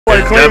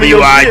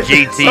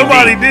W.I.G TV.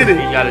 Somebody did it.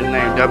 He got his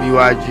name,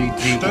 W.I.G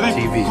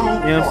TV. You know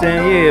what I'm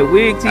saying? Yeah,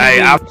 WIG TV.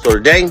 Hey, so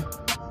today,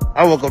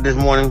 I woke up this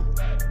morning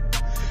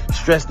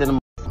stressed in the.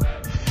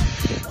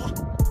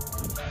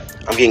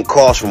 I'm getting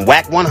calls from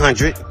WAC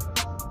 100,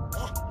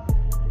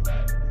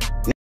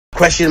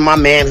 questioning my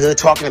manhood,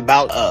 talking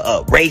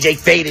about Ray J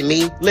fading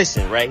me.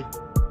 Listen, Ray,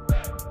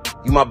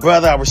 you my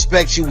brother. I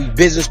respect you. We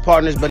business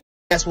partners, but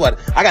guess what?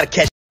 I gotta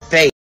catch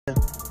fade.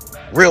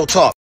 Real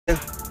talk.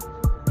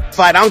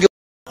 Fight. I don't give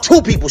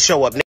two people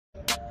show up.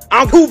 I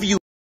don't prove you.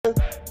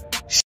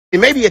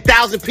 Maybe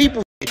 1,000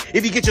 people.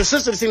 If you get your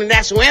sister to sing the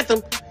national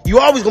anthem, you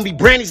always gonna be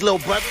Brandy's little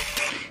brother.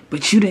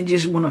 But you didn't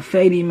just want to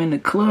fade him in the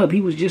club.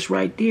 He was just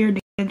right there. They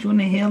had you in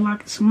the headlock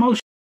and some motion.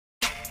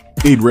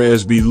 J and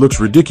Raz looks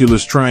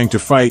ridiculous trying to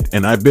fight,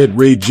 and I bet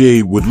Ray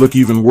J would look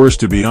even worse,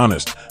 to be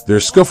honest. Their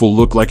scuffle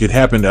looked like it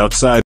happened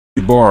outside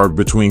the bar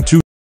between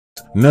two.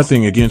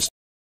 Nothing against.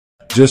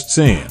 Just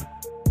saying.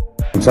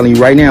 I'm telling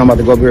you right now, I'm about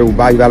to go up here with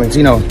Bobby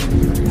Valentino.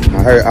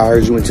 I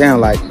heard you in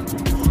town, like,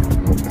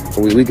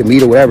 we can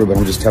meet or whatever, but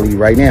I'm just telling you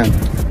right now,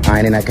 I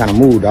ain't in that kind of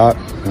mood, dog.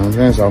 You know what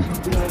I'm saying? So,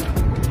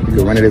 you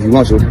can run it if you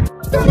want to.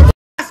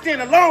 I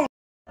stand alone.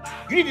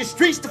 You need the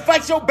streets to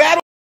fight your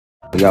battle.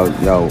 Yo,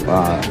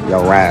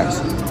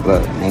 Raz,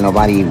 look, ain't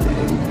nobody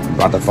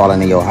about to fall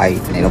into your height.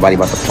 Ain't nobody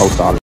about to post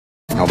all this.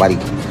 Nobody,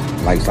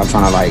 like, stop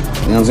trying to, like, you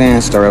know what I'm saying,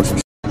 stir up some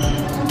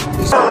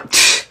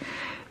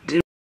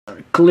Dude,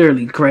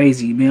 clearly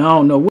crazy, man. I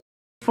don't know what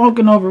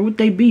funking over what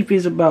they beef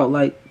is about.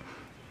 Like,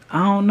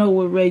 I don't know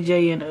what Ray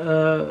J and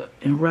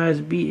Raz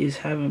B is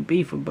having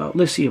beef about.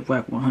 Let's see if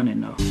WAC 100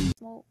 know.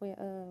 Smoke with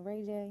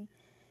Ray J.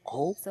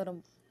 Oh, So the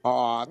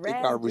I think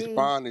I Raz B.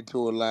 responded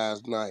to it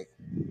last night.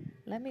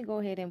 Let me go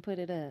ahead and put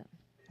it up.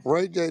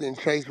 Ray J didn't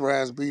chase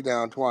Raz B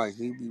down twice.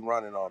 He be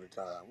running all the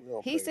time.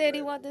 He said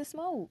he wanted to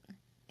smoke.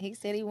 He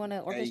said he want to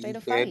orchestrate a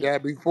He fight. said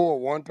that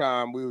before. One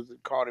time we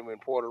caught him in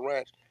Porter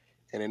Ranch,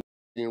 and then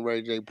seen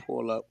Ray J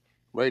pull up.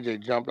 Ray J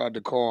jumped out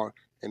the car,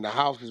 and the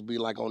houses be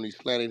like on these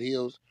slanted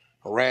hills.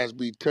 Raz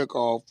B took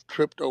off,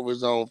 tripped over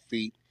his own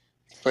feet,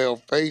 fell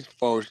face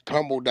first,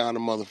 tumbled down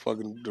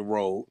the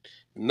road.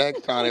 The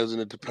next time it was in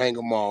the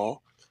Topanga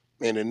Mall,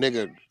 and the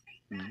nigga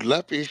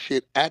left his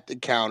shit at the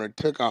counter,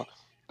 took off.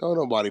 Don't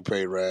nobody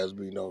pay Raz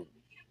B, no.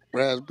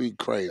 Raz B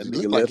crazy. That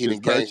nigga Look like left he his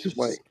done gained purchase.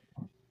 weight.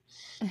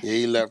 Yeah,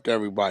 he left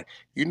everybody.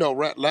 You know,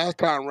 last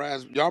time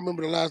y'all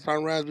remember the last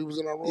time Raz B was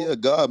in our room? Yeah,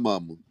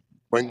 Godmama.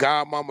 When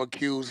Godmama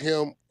accused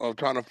him of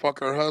trying to fuck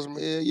her husband?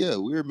 Yeah,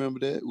 we remember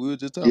that. We were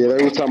just talking Yeah, about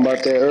they was talking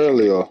about that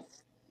earlier.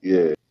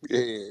 Yeah.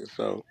 Yeah,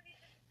 so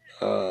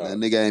that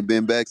nigga ain't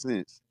been back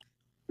since.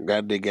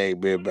 that nigga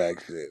ain't been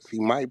back since. He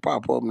might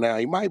pop up now.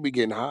 He might be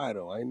getting high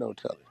though. Ain't no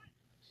telling.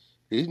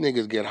 These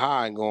niggas get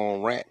high and go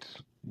on rants.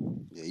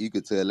 Yeah, you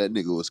could tell that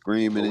nigga was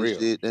screaming For and real.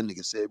 shit. That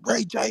nigga said,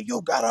 Ray J,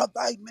 you gotta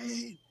fight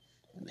me.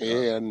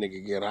 Yeah, that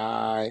nigga get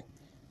high.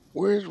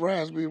 Where's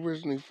Raz B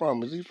originally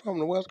from? Is he from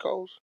the West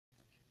Coast?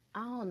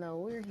 I don't know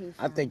where he's from.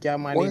 I think y'all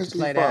might need Where's to he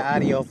play that from?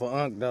 audio for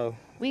Unc though.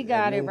 We That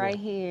got it new right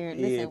one. here.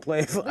 Yeah, Listen, play.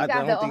 we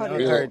got the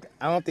audio.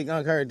 I don't think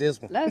Unc heard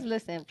this one. Let's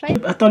listen. Play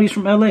I thought he's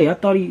from LA. I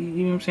thought he, you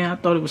know what I'm saying? I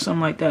thought it was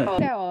something like that.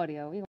 that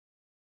audio.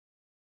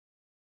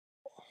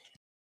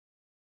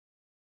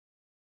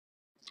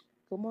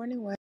 Good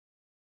morning, Wes.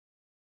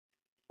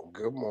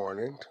 Good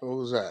morning.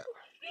 Who's that?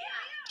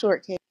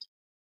 Shortcake.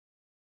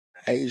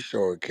 Hey,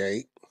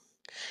 Shortcake.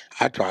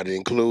 I tried to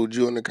include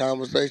you in the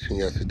conversation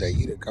yesterday.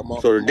 You didn't come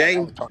off So the mic. today, I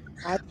was talking.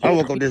 I I did.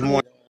 woke up this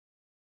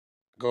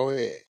Go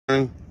ahead.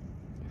 morning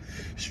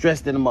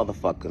stressed in a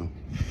motherfucker.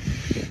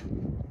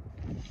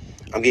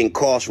 I'm getting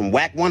calls from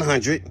WAC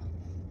 100.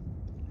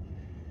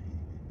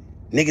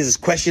 Niggas is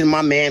questioning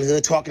my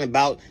manhood, talking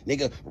about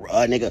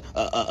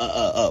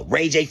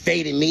Ray J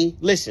fading me.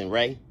 Listen,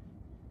 Ray,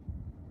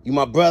 you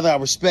my brother. I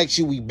respect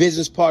you. We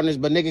business partners,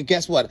 but nigga,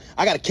 guess what?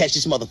 I gotta catch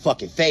this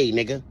motherfucking fade,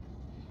 nigga.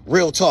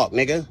 Real talk,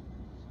 nigga.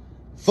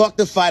 Fuck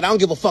the fight. I don't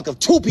give a fuck if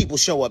two people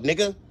show up,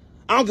 nigga.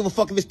 I don't give a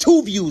fuck if it's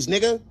 2 views,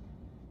 nigga.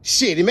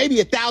 Shit, it may be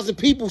 1,000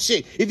 people.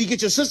 Shit, if you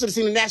get your sister to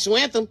sing the national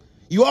anthem,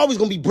 you always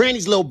gonna be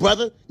Brandy's little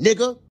brother,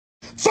 nigga.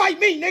 Fight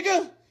me,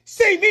 nigga.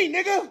 See me,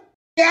 nigga.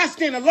 Yeah, I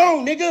stand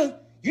alone, nigga.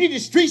 You need the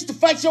streets to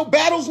fight your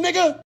battles,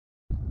 nigga.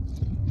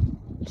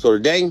 So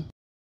today,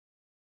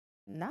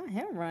 Not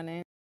him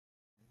running.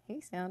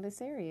 He sounded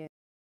serious.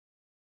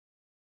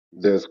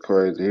 That's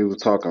crazy. He was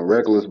talking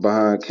reckless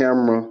behind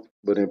camera,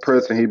 but in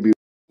person he be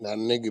That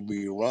nigga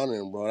be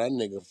running, bro. That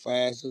nigga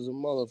fast as a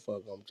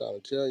motherfucker. I'm trying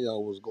to tell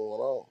y'all what's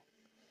going on.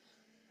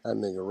 That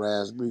nigga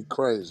Raz B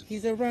crazy.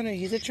 he's a runner.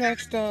 He's a track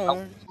Now, star.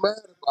 what he mad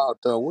about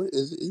though?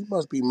 He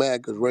must be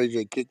mad because Ray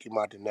J kicked him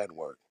out the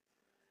network.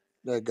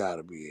 That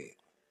gotta be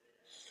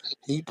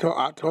it.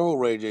 I told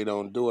Ray J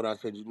don't do it. I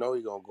said, you know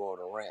he gonna go on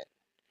a rant.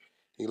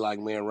 He like,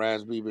 man,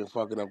 Raz B been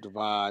fucking up the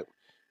vibe.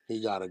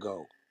 He gotta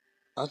go.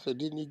 I said,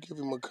 didn't you give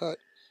him a cut?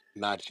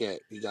 Not yet.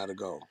 He gotta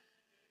go.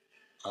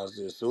 I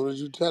said, as soon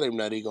as you tell him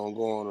that, he gonna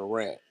go on a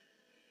rant.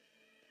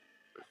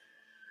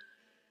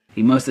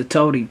 He must have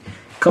told him.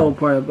 Cold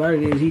part about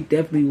it is he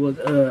definitely was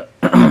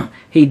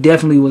he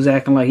definitely was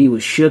acting like he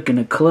was shook in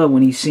the club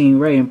when he seen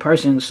Ray in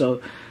person.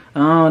 So I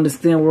don't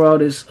understand where all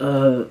this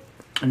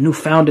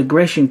newfound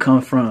aggression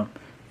come from.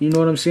 You know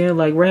what I'm saying?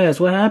 Like, Raz,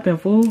 what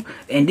happened, fool?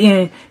 And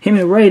then him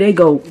and Ray, they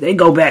go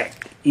back.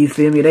 You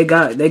feel me? They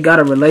got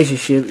a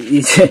relationship.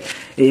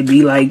 It'd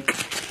be like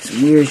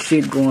some weird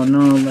shit going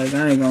on. Like,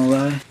 I ain't gonna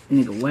lie,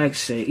 nigga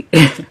W.I.G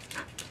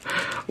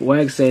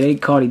say they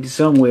caught him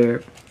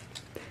somewhere,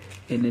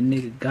 and the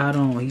nigga got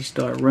on. He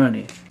started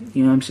running.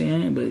 You know what I'm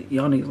saying? But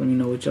y'all niggas, let me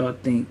know what y'all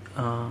think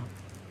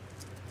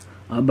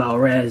about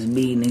Raz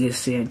B.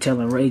 Niggas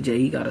telling Ray J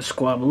he gotta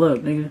squabble up,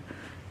 nigga. You know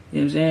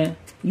what I'm saying?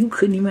 You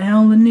couldn't even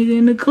handle a nigga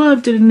in the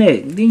club to the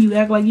neck. Then you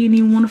act like you didn't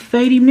even want to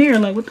fade him there.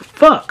 Like, what the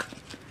fuck?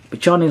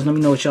 But y'all niggas, let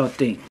me know what y'all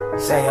think.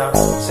 Say ho,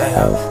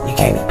 you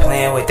can't be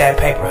playing with that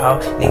paper, ho.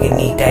 Nigga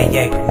need that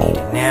yaper, need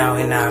it now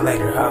and not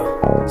later,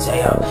 ho. Say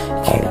ho,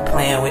 you can't be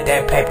playing with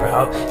that paper,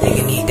 ho.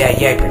 Nigga need that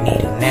yaper, need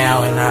it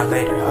now and not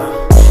later,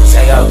 ho.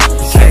 Say ho,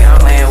 you can't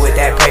be playing with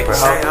that paper,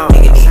 ho.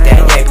 Nigga need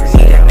that yaper,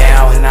 need it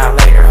now and not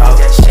later, ho.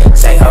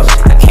 Say ho,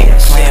 you can't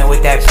be playing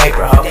with that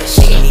paper, ho.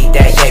 Nigga need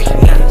that yaper,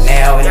 need it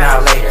now and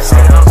not later, ho.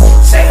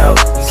 Say ho,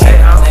 you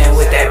can't be playing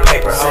with that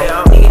paper,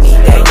 ho. Nigga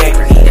need that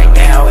yaper, need it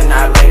now and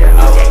not later,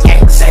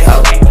 ho. Say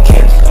ho, you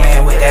can't be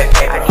playing with that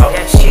paper, ho.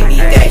 Nigga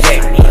need that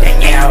yaper, need it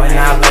now and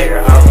not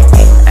later, ho.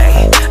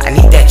 Ay, I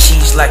need that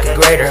cheese like a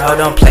grater, ho.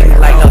 Don't play me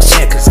like no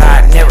sin, cause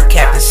I never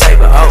capped and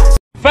save a ho.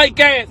 Fake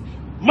ass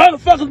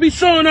motherfuckers be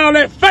showing all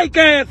that fake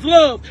ass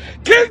love.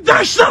 Keep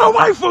that shit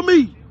away from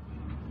me.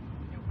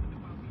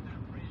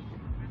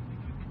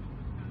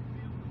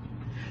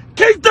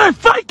 Keep that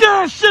fake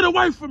ass shit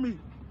away from me,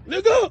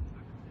 nigga.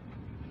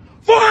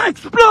 Before I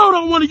explode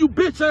on one of you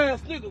bitch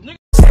ass niggas, nigga.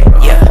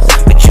 Yeah,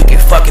 but you can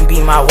fucking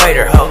be my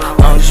waiter, ho.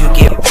 Long as you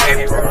get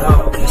paper,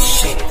 ho.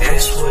 Shit,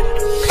 that's what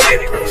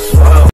paper is for.